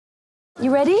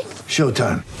You ready?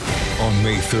 Showtime. On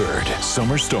May 3rd,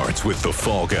 summer starts with The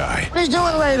Fall Guy. Let's do it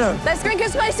later. Let's drink a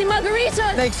spicy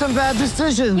margarita. Make some bad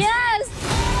decisions. Yes.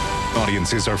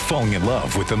 Audiences are falling in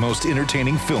love with the most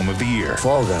entertaining film of the year.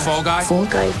 Fall Guy. Fall Guy? Fall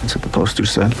guy. That's what the poster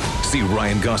said. See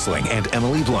Ryan Gosling and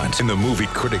Emily Blunt in the movie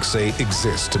critics say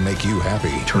exists to make you happy.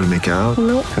 Trying to make it out?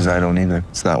 Nope. Because I don't either.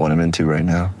 It's not what I'm into right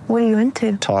now. What are you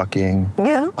into? Talking.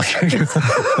 Yeah.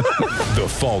 The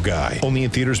Fall Guy. Only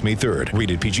in theaters May 3rd.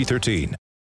 Rated PG-13.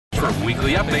 For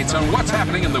weekly updates on what's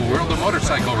happening in the world of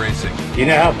motorcycle racing. You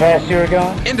know how fast you're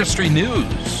going? Industry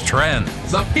news, trends,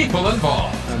 the people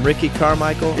involved. I'm Ricky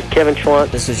Carmichael. Kevin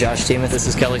Schwantz. This is Josh Teemuth. This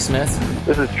is Kelly Smith.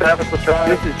 This is Travis Latrell.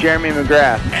 This is Jeremy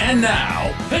McGrath. And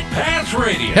now, Pit Pass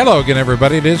Radio. Hello again,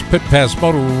 everybody. It is Pit Pass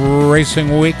Motor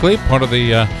Racing Weekly, part of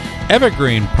the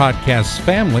Evergreen Podcast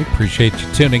family. Appreciate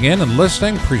you tuning in and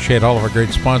listening. Appreciate all of our great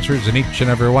sponsors and each and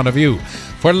every one of you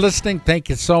for listening. Thank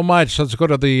you so much. Let's go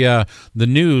to the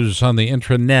news on the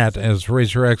intranet, as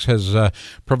RazorX has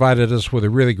provided us with a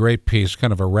really great piece,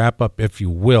 kind of a wrap-up, if you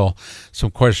will.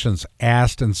 Some questions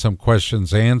asked and some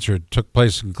questions answered. Took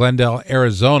place in Glendale,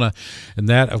 Arizona, and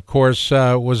that, of course,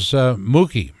 was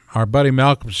Mookie. Our buddy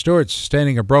Malcolm Stewart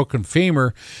sustaining a broken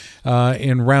femur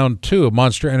in round 2 of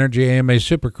Monster Energy AMA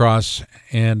Supercross,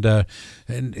 and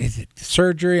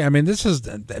surgery. I mean,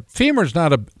 femur's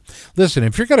not a. Listen,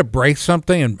 if you're going to break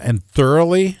something and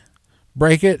thoroughly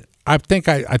break it, I think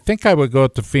I would go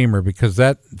with the femur, because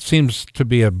that seems to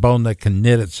be a bone that can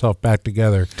knit itself back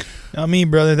together. I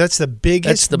mean, brother, that's the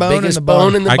biggest bone in the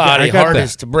bone in the body. I got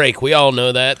hardest to break. We all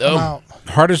know that, though.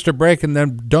 Hardest to break, and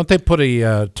then don't they put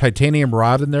a titanium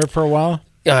rod in there for a while?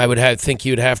 I would think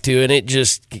you'd have to,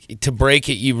 and to break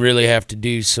it, you really have to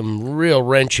do some real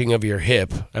wrenching of your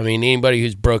hip. I mean, anybody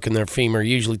who's broken their femur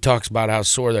usually talks about how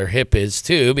sore their hip is,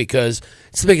 too, because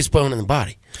it's the biggest bone in the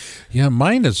body. Yeah,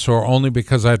 mine is sore only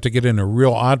because I have to get in a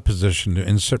real odd position to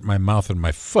insert my mouth in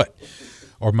my foot,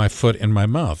 or my foot in my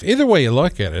mouth. Either way you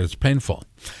look at it, it's painful.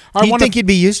 You'd think you'd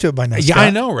be used to it by now, Yeah, Scott. I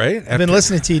know, right? I've been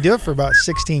listening to you do it for about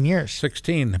 16 years.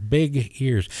 16 big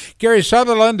years. Gary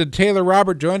Sutherland and Taylor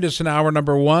Robert joined us in hour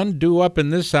number 1. Due up in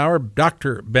this hour,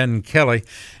 Dr. Ben Kelly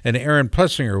and Aaron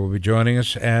Plessinger will be joining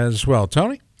us as well.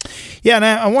 Tony? Yeah, and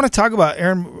I want to talk about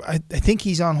Aaron. I think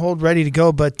he's on hold, ready to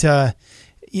go, but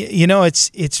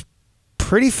it's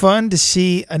pretty fun to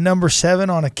see a number 7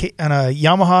 on a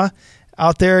Yamaha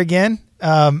out there again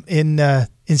in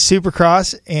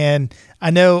Supercross, and I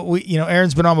know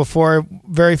Aaron's been on before.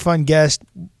 Very fun guest,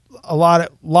 a lot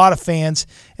of fans,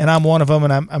 and I'm one of them.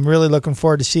 And I'm really looking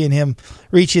forward to seeing him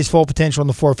reach his full potential in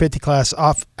the 450 class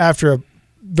off after a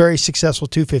very successful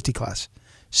 250 class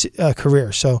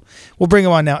career. So we'll bring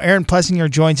him on now. Aaron Plessinger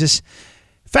joins us.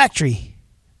 Factory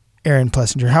Aaron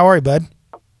Plessinger, how are you, bud?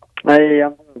 Hey,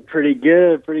 I'm pretty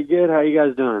good. How you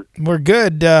guys doing? We're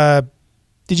good. Did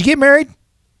you get married?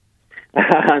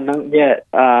 Not yet.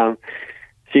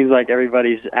 Seems like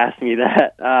everybody's asking me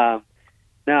that.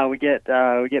 No, we get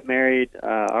married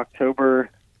October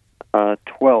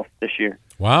 12th this year.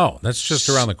 Wow, that's just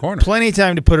around the corner. Plenty of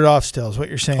time to put it off still, is what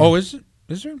you're saying. Oh, is it?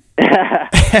 Is there?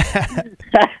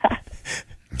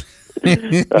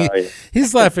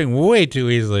 He's laughing way too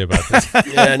easily about this.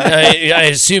 Yeah, and I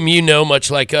assume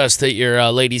much like us, that your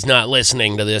lady's not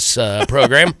listening to this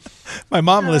program. My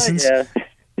mom listens. Yeah.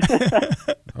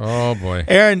 Oh, boy.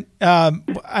 Aaron,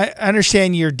 I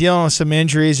understand you're dealing with some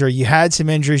injuries, or you had some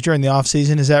injuries during the off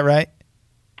season. Is that right?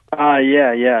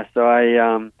 Yeah. So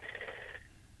I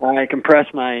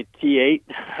compressed my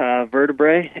T8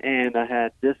 vertebrae, and I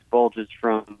had disc bulges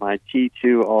from my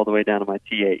T2 all the way down to my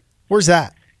T8. Where's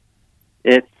that?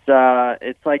 It's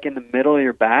like in the middle of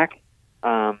your back.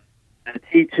 The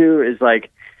T2 is like,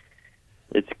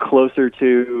 it's closer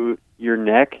to your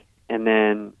neck, and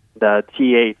then the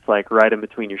T8's like right in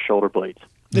between your shoulder blades.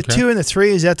 The 2 and the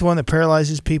 3, is that the one that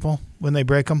paralyzes people when they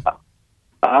break them?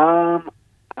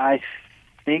 I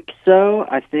think so.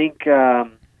 I think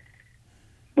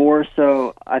more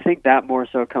so. I think that more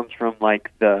so comes from like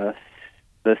the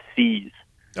C's.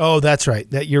 Oh, that's right.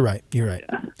 You're right.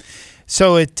 Yeah.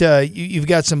 So you've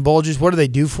got some bulges. What do they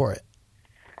do for it?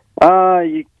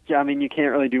 You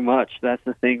can't really do much. That's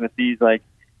the thing with these. Like,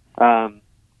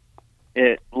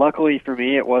 luckily for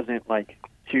me, it wasn't like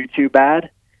too bad,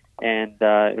 and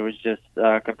it was just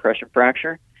a compression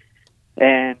fracture.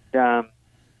 And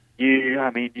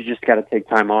you just got to take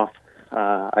time off.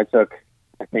 I took,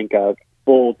 I think, a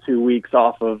full 2 weeks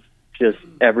off of just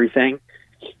everything,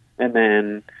 and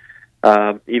then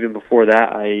even before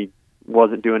that, I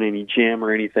wasn't doing any gym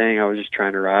or anything. I was just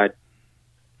trying to ride.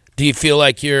 Do you feel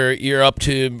like you're up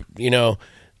to,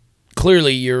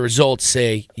 clearly your results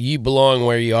say you belong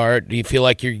where you are. Do you feel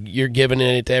like you're giving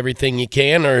it everything you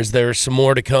can, or is there some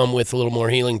more to come with a little more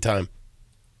healing time?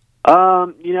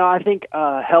 I think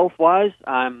health-wise,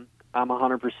 I'm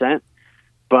 100%,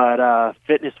 but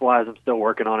fitness-wise, I'm still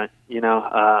working on it.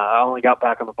 I only got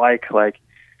back on the bike like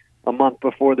a month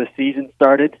before the season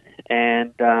started,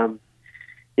 and it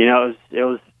was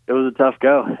a tough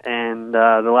go. And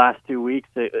the last 2 weeks,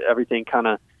 everything kind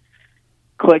of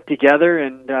clicked together,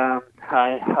 and I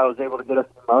was able to get us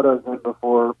some motos in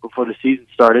before the season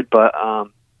started. But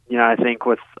I think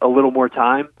with a little more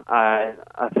time, I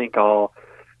think I'll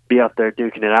be out there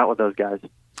duking it out with those guys.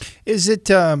 Is it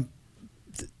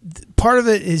part of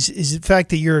it is the fact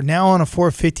that you're now on a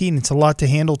 450 and it's a lot to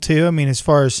handle too? I mean, as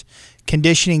far as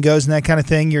conditioning goes and that kind of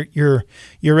thing, your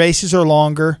races are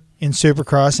longer in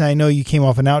Supercross, and I know you came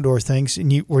off an outdoor things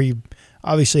and you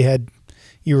obviously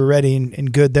you were ready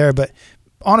and good there, but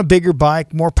on a bigger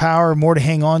bike, more power, more to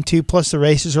hang on to, plus the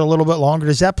races are a little bit longer.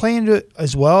 Does that play into it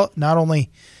as well? Not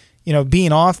only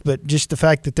being off, but just the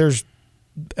fact that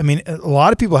a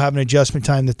lot of people have an adjustment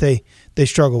time that they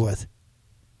struggle with.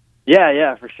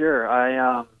 Yeah, for sure.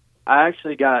 I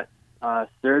actually got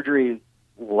surgery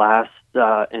last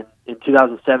in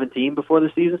 2017 before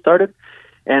the season started,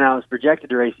 and I was projected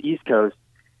to race East Coast.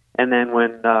 And then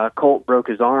when Colt broke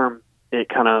his arm, it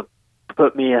kind of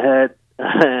put me ahead,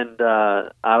 and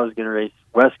I was going to race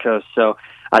West Coast. So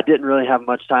I didn't really have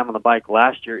much time on the bike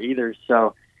last year either.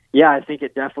 So, yeah, I think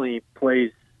it definitely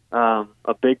plays a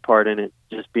big part in it,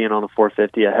 just being on the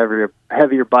 450, a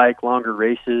heavier bike, longer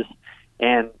races,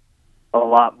 and a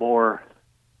lot more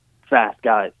fast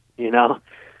guys, Yeah.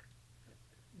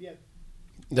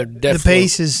 The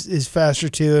pace is faster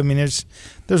too. I mean,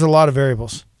 there's a lot of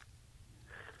variables.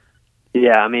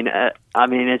 Yeah, I mean,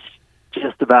 it's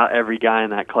just about every guy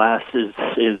in that class is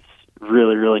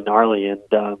really, really gnarly, and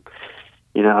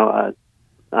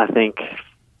I think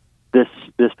this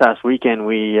past weekend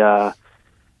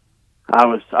I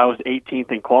was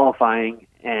 18th in qualifying,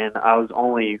 and I was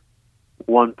only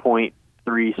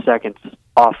 1.3 seconds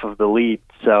off of the lead.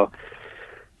 So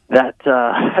that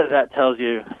tells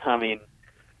you, I mean,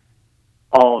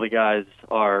 all the guys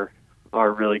are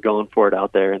really going for it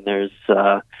out there, and there's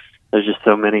just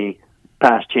so many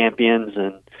past champions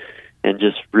and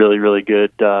just really, really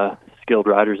good skilled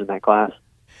riders in that class.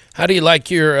 How do you like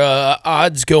your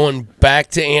odds going back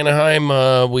to Anaheim?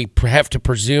 We have to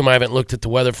presume, I haven't looked at the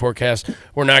weather forecast,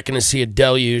 we're not going to see a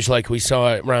deluge like we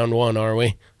saw at round one, are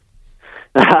we?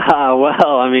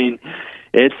 Well, I mean,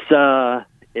 it's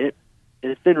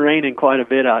been raining quite a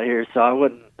bit out here, so I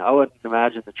wouldn't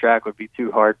imagine the track would be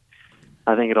too hard.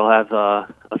 I think it'll have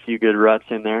a few good ruts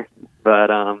in there, but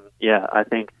yeah, I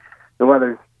think the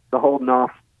weather's holding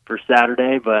off for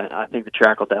Saturday, but I think the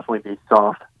track will definitely be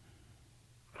soft.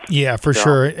 Yeah, for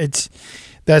sure.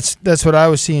 That's what I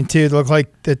was seeing too. It looked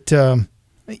like that.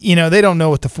 They don't know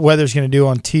what the weather's going to do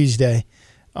on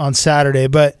Saturday,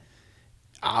 but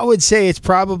I would say it's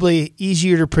probably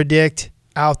easier to predict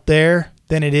out there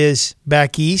than it is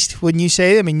back east. Wouldn't you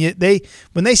say? I mean,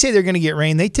 when they say they're going to get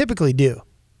rain, they typically do.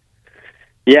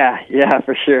 Yeah,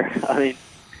 for sure. I mean,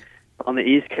 on the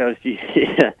East Coast, you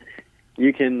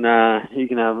can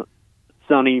have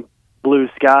sunny blue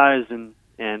skies, and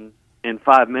in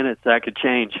 5 minutes that could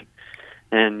change,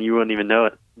 and you wouldn't even know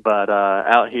it. But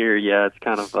out here, yeah, it's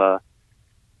kind of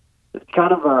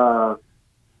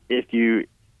if you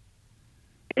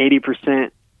 80%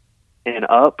 and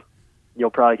up, you'll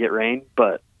probably get rain,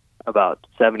 but about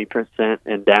 70%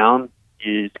 and down,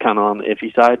 it's kind of on the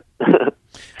iffy side.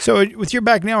 So with your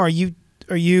back now, are you?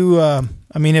 I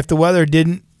mean, if the weather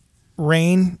didn't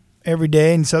rain every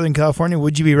day in Southern California,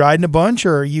 would you be riding a bunch,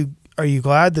 or are you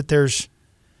glad that there's,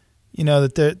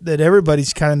 that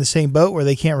everybody's kind of in the same boat where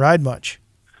they can't ride much?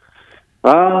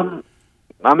 I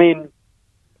mean,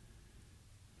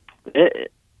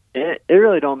 it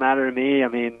really don't matter to me. I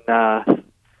mean,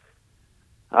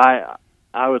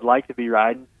 I would like to be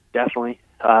riding, definitely,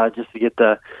 just to get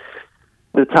the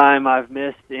time I've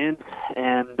missed in,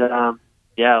 and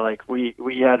yeah, like we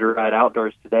had to ride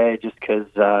outdoors today just because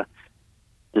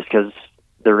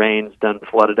the rain's done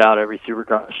flooded out every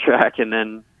Supercross track, and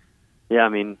then yeah, I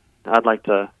mean, I'd like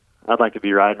to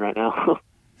be riding right now.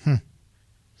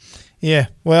 Yeah,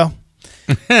 well,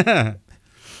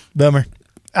 bummer.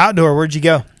 Outdoor, where'd you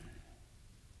go?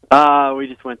 We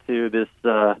just went to this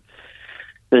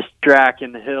track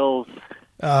in the hills.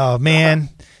 Oh man,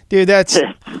 dude, that's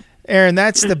Aaron.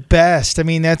 That's the best. I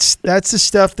mean, that's the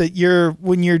stuff that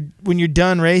when you're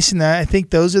done racing that. I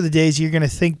think those are the days you're going to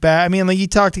think back. I mean, like you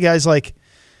talk to guys like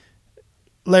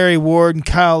Larry Ward and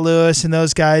Kyle Lewis and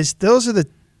those guys. Those are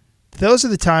those are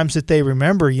the times that they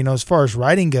remember, as far as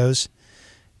riding goes.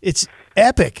 It's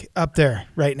epic up there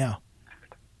right now.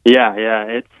 Yeah,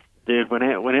 it's dude. When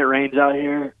it rains out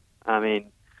here, I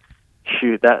mean,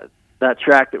 shoot, that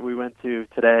track that we went to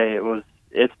today,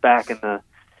 it's back in the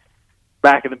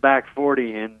back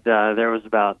 40, and there was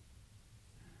about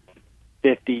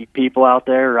 50 people out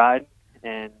there riding,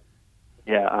 and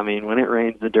yeah, I mean, when it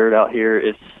rains, the dirt out here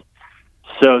is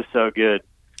so good.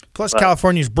 Plus,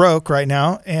 California's broke right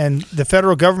now, and the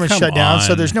federal government shut down,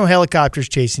 so there's no helicopters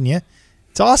chasing you.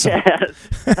 It's awesome. Yes,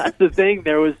 that's the thing.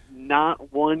 There was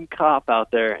not one cop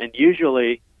out there, and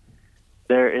usually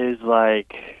there is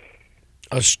like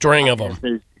a string of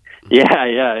them.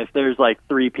 Yeah. If there's like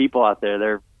 3 people out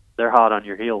there, they're hot on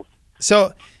your heels.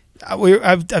 So,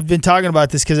 I've been talking about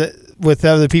this with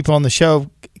other people on the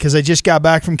show because I just got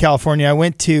back from California. I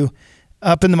went to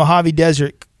up in the Mojave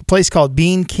Desert, a place called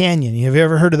Bean Canyon. Have you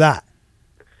ever heard of that?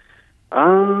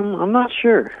 I'm not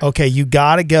sure. Okay, you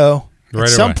got to go. Right At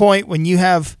some point when you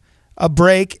have a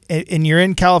break and you're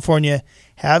in California,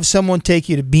 have someone take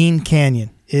you to Bean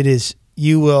Canyon.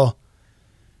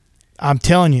 I'm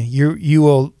telling you, you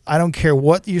will, I don't care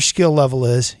what your skill level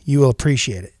is, you will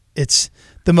appreciate it. It's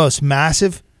the most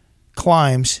massive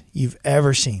climbs you've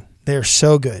ever seen. They're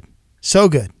so good. So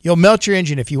good. You'll melt your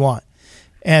engine if you want.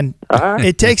 And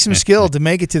it takes some skill to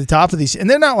make it to the top of these. And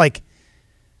they're not like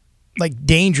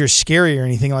dangerous, scary or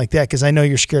anything like that, because I know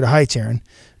you're scared of heights, Aaron.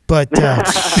 But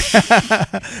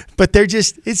but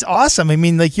it's awesome. I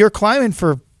mean, like, you're climbing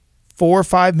for 4 or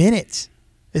 5 minutes.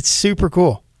 It's super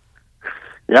cool.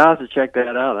 Yeah, I'll have to check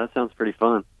that out. That sounds pretty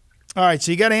fun. All right,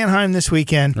 so you got Anaheim this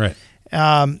weekend. Right.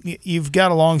 You've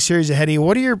got a long series ahead of you.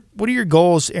 What are your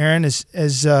goals, Aaron,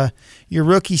 as your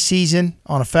rookie season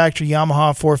on a factory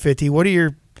Yamaha 450? Where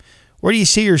do you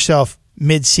see yourself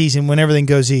mid-season when everything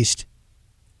goes east?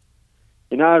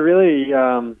 I'd really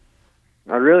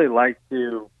like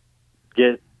to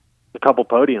get a couple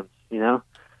podiums.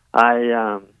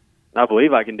 I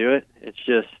believe I can do it. It's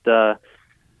just I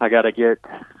got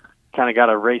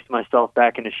to race myself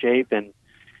back into shape and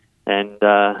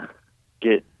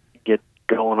get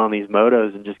going on these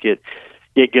motos and just get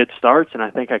good starts, and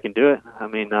I think I can do it. I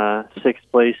mean, 6th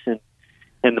place in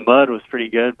the mud was pretty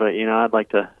good, but I'd like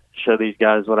to show these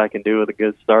guys what I can do with a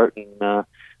good start and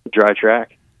dry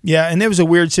track. Yeah, and there was a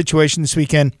weird situation this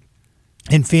weekend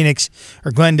in Phoenix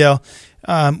or Glendale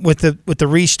with the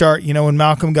restart. When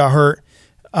Malcolm got hurt,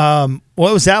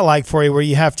 what was that like for you? Where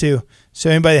you have to? So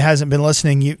anybody that hasn't been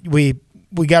listening, we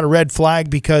got a red flag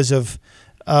because of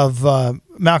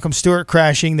Malcolm Stewart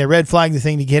crashing. They red flagged the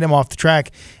thing to get him off the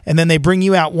track, and then they bring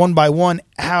you out one by one.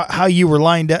 How you were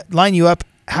line you up,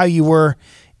 how you were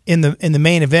in the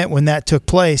main event when that took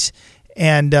place,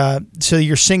 and so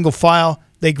you're single file.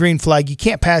 They green flag. You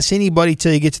can't pass anybody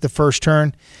till you get to the first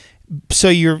turn. So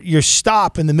your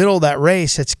stop in the middle of that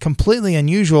race. That's completely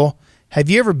unusual. Have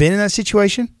you ever been in that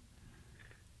situation?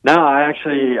 No, I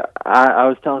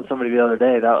was telling somebody the other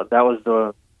day that was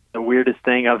the weirdest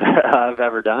thing I've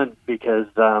ever done, because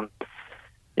I've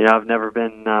never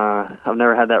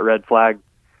had that red flag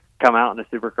come out in a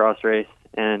Supercross race,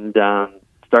 and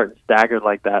starting staggered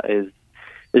like that is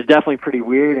definitely pretty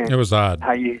weird. And it was odd.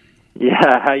 How you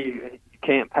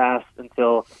can't pass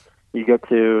until you get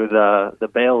to the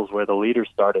bales where the leader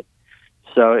started.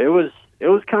 So it was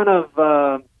kind of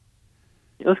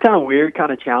weird,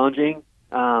 kind of challenging,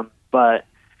 but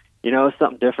it was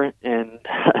something different, and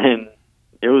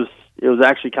it was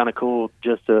actually kind of cool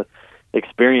just to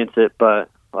experience it. But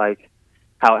like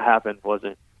how it happened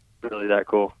wasn't really that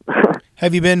cool.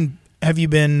 Have you been?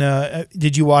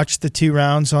 Did you watch the 2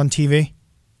 rounds on TV?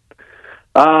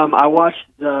 I watched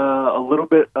a little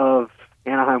bit of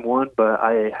Anaheim 1, but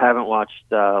I haven't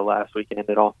watched last weekend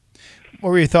at all. What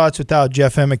were your thoughts without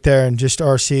Jeff Emick there and just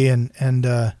RC and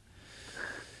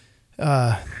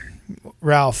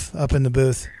Ralph up in the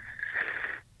booth?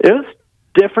 It was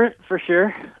different for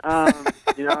sure. I've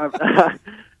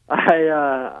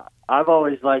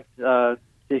always liked to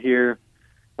hear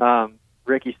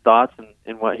Ricky's thoughts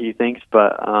and what he thinks,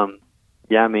 but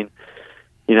I mean,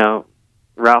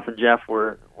 Ralph and Jeff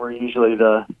were usually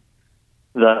the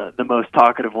most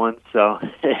talkative ones, so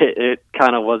it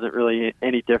kind of wasn't really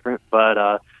any different,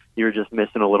 but you were just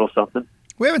missing a little something.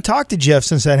 We haven't talked to Jeff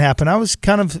since that happened. I was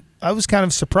kind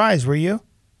of surprised. Were you?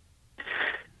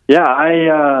 Yeah,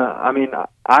 I mean,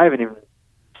 I haven't even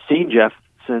seen Jeff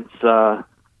since I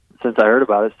heard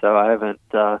about it, so I haven't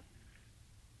I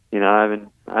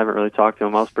haven't really talked to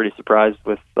him. I was pretty surprised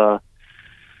with a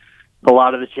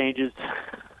lot of the changes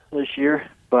this year,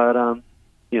 but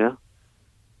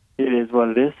it is what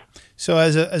it is. So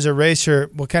as a racer,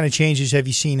 what kind of changes have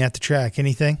you seen at the track?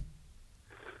 Anything?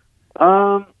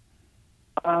 A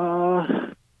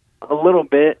little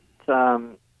bit.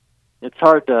 It's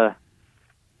hard to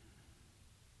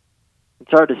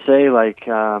say. Like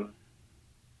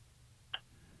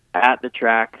at the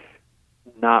track,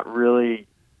 not really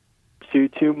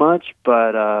too much,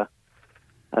 but I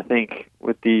think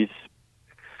with these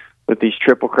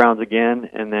Triple Crowns again,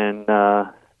 and then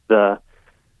the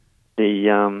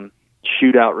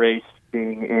shootout race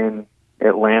being in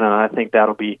Atlanta, I think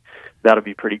that'll be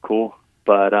pretty cool.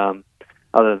 But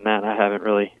other than that, I haven't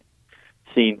really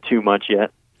seen too much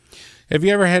yet. Have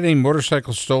you ever had any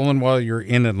motorcycles stolen while you're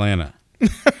in Atlanta?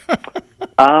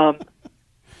 I'm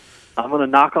gonna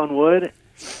knock on wood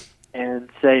and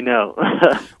say no.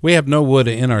 We have no wood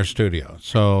in our studio,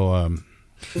 so.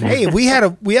 Hey, we had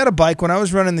a bike when I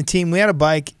was running the team. We had a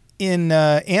bike in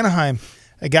Anaheim.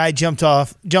 A guy jumped on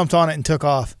it and took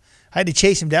off. I had to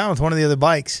chase him down with one of the other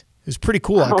bikes. It was pretty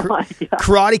cool. I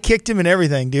karate kicked him and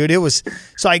everything, dude. It was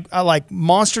so I like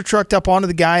monster trucked up onto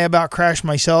the guy. I about crashed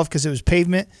myself because it was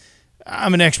pavement.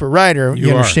 I'm an expert rider.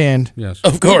 You understand? Yes,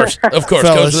 of course, Fellas,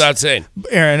 goes without saying.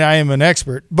 Aaron, I am an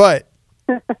expert, but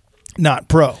not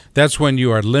pro. That's when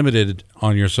you are limited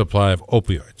on your supply of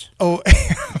opioids. Oh.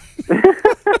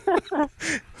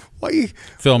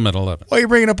 Film at 11. Why are you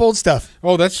bringing up old stuff?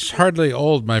 Oh, that's hardly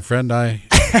old, my friend.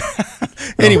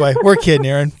 Anyway, we're kidding,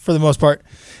 Aaron, for the most part.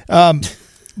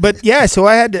 But yeah, so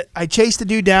I chased the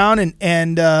dude down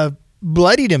and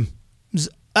bloodied him.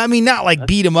 I mean, not like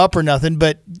beat him up or nothing,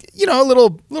 but a little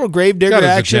grave digger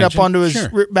action up onto his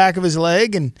back of his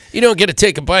leg, and you don't get to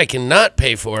take a bike and not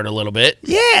pay for it a little bit.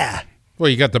 Yeah. Well,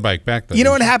 you got the bike back then. You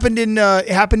know what happened in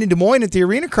Des Moines at the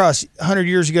Arena Cross 100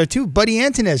 years ago too? Buddy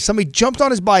Antunez, somebody jumped on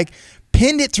his bike,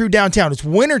 pinned it through downtown. It's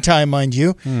wintertime, mind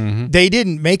you. Mm-hmm. They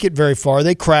didn't make it very far.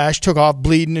 They crashed, took off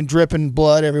bleeding and dripping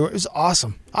blood everywhere. It was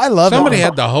awesome. I love it. Somebody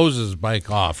had to hose his bike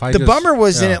off. The bummer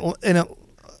was in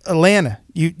Atlanta.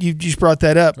 You just brought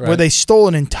that up, right, where they stole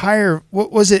an entire,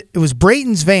 what was it? It was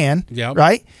Brayton's van,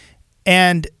 right?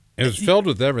 And it was filled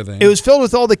with everything. It was filled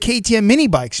with all the KTM mini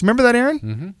bikes. Remember that, Aaron?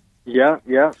 Mm-hmm. Yeah.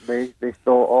 They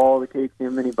stole all the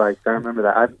KTM mini bikes. I remember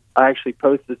that. I actually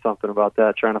posted something about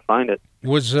that, trying to find it.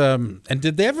 Was and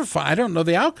did they ever find? I don't know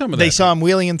the outcome of that. They saw him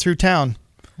wheeling him through town.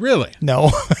 Really?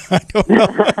 No, I don't know.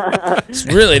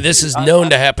 This is known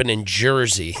to happen in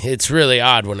Jersey. It's really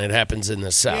odd when it happens in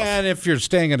the South. Yeah, and if you're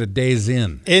staying at a Days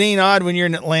Inn. It ain't odd when you're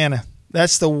in Atlanta.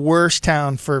 That's the worst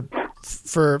town for.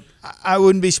 I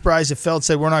wouldn't be surprised if Feld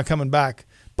said we're not coming back,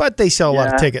 but they sell a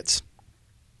lot of tickets.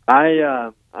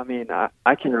 I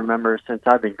can remember since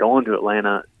I've been going to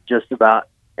Atlanta, just about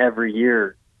every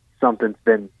year something's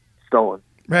been stolen.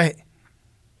 Right.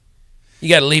 You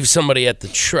got to leave somebody at the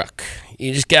truck.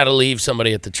 You just got to leave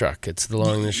somebody at the truck. It's the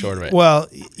long and the short of it. Well,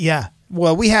 yeah.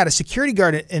 Well, we had a security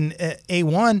guard in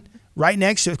A1 right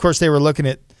next to, of course, they were looking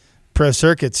at Pro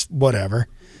Circuit's whatever.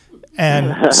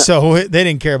 And so they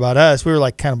didn't care about us. We were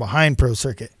like kind of behind Pro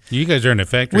Circuit. You guys are in a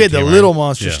factory. We had the little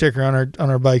monster sticker on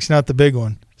our bikes, not the big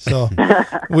one. So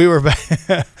we were back.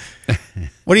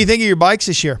 What do you think of your bikes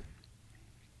this year?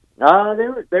 They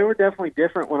were definitely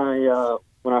different when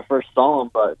I first saw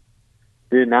them, but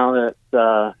dude, now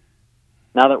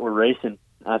that we're racing,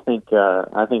 I think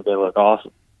they look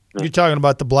awesome. You're talking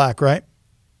about the black, right?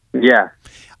 Yeah.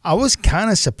 I was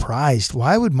kind of surprised.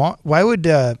 Why would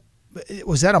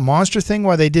was that a monster thing?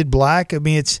 Why they did black? I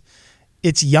mean, it's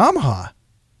Yamaha.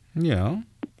 Yeah.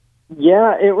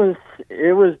 Yeah, it was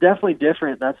definitely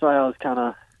different. That's why I was kind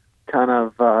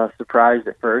of surprised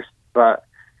at first, but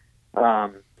I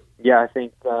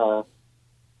think they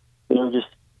were just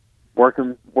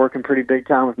working pretty big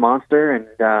time with Monster, and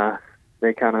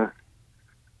they kind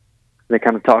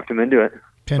of talked him into it.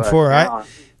 10-4.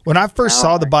 When I first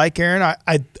saw the bike, Aaron,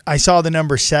 I saw the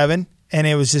number 7, and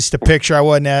it was just a picture. I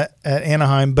wasn't at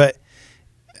Anaheim, but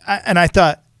I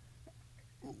thought,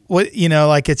 what,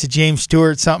 like it's a James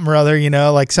Stewart something or other,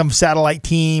 like some satellite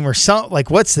team or something. Like,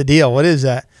 what's the deal? What is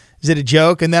that? Is it a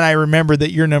joke? And then I remembered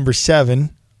that you're number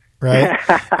 7, right?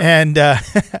 And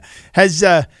has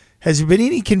there been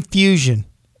any confusion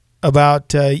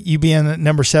about you being at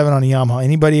number 7 on a Yamaha?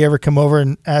 Anybody ever come over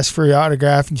and ask for your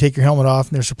autograph and take your helmet off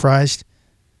and they're surprised?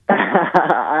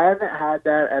 I haven't had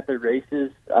that at the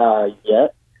races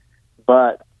yet,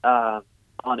 but on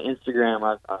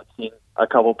Instagram I've seen a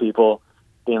couple people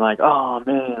being like, "Oh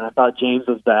man, I thought James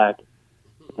was back."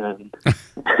 And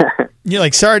you're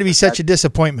like, "Sorry to be such a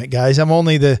disappointment, guys. I'm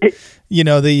only the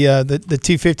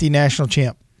 250 national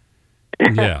champ."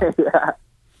 Yeah.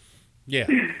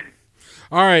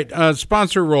 All right,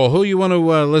 sponsor role. Who you want to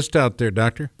list out there,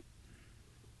 Doctor?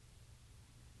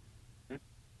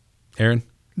 Aaron?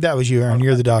 That was you, Aaron.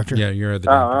 You're the doctor. Yeah, you're the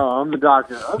doctor. I'm the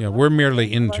doctor. Okay. Yeah, we're merely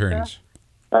interns.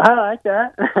 I like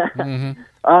that.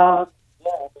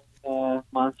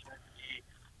 Monster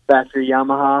Factory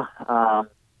Yamaha,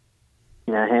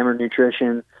 Hammer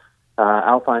Nutrition,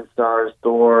 Alpine Stars,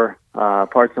 Thor,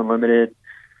 Parts Unlimited,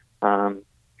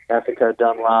 Africa,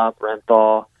 Dunlop,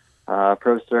 Renthal,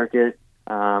 Pro Circuit,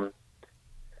 whole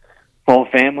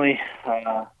family,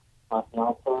 my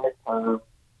fiance,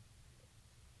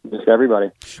 just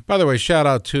everybody. By the way, shout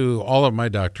out to all of my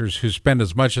doctors who spend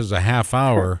as much as a half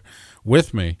hour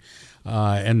with me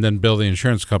and then bill the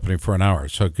insurance company for an hour.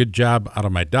 So good job out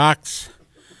of my docs.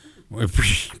 We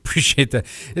appreciate that.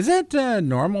 Is that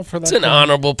normal for that? It's an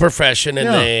honorable profession, and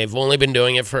they've only been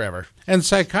doing it forever. And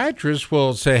psychiatrists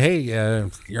will say, hey,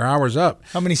 your hour's up.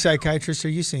 How many psychiatrists are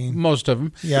you seeing? Most of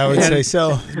them. Yeah, I would say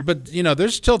so. But,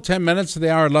 there's still 10 minutes of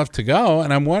the hour left to go,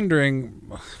 and I'm wondering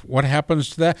what happens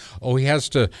to that. Oh, he has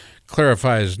to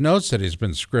clarify his notes that he's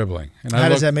been scribbling. And How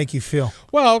does that make you feel?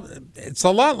 Well, it's a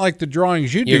lot like the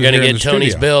drawings you do. You're going to here in get the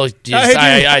Tony's studio. bill.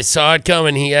 I saw it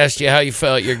coming. He asked you how you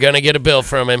felt. You're going to get a bill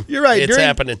from him. You're right. It's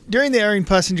happening. During the Aaron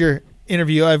Plessinger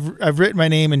interview, I've written my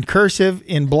name in cursive,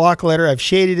 in block letter. I've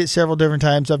shaded it several different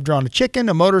times. I've drawn a chicken,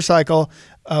 a motorcycle,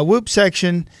 a whoop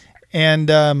section, and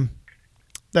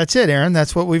that's it, Aaron.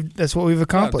 That's what we've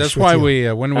accomplished. That's why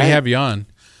when we have you on,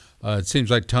 it seems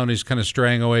like Tony's kind of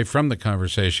straying away from the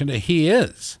conversation. He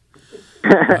is.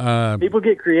 People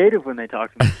get creative when they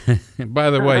talk to me.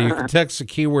 By the way, you can text the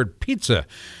keyword pizza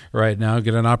right now,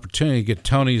 get an opportunity to get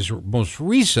Tony's most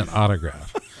recent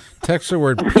autograph. Text the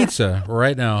word pizza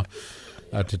right now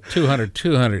to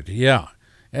 200. Yeah.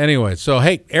 Anyway, so,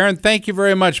 hey, Aaron, thank you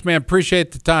very much, man.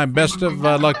 Appreciate the time. Best of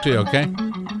luck to you, okay?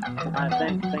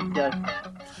 Thanks, guys.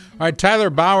 All right, Tyler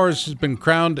Bowers has been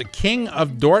crowned King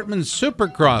of Dortmund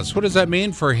Supercross. What does that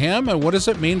mean for him, and what does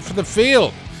it mean for the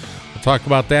field? We'll talk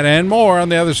about that and more on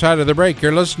the other side of the break.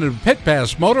 You're listening to Pit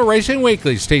Pass Motor Racing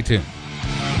Weekly. Stay tuned.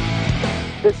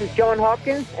 This is John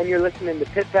Hopkins, and you're listening to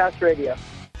Pit Pass Radio.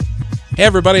 Hey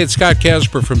everybody, it's Scott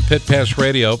Casper from Pit Pass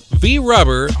Radio.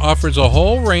 V-Rubber offers a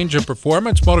whole range of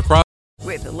performance motocross.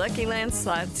 With the Lucky Land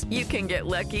Slots, you can get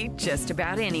lucky just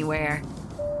about anywhere.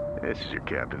 This is your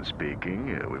captain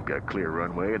speaking. We've got clear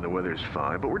runway and the weather's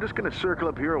fine, but we're just going to circle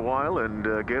up here a while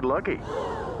and get lucky.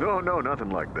 No,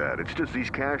 nothing like that. It's just these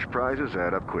cash prizes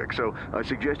add up quick. So I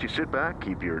suggest you sit back,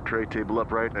 keep your tray table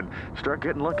upright, and start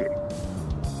getting lucky.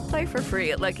 Play for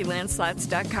free at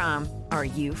LuckyLandSlots.com. Are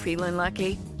you feeling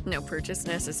lucky? No purchase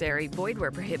necessary. Void where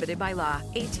prohibited by law.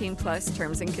 18+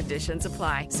 terms and conditions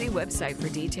apply. See website for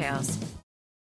details.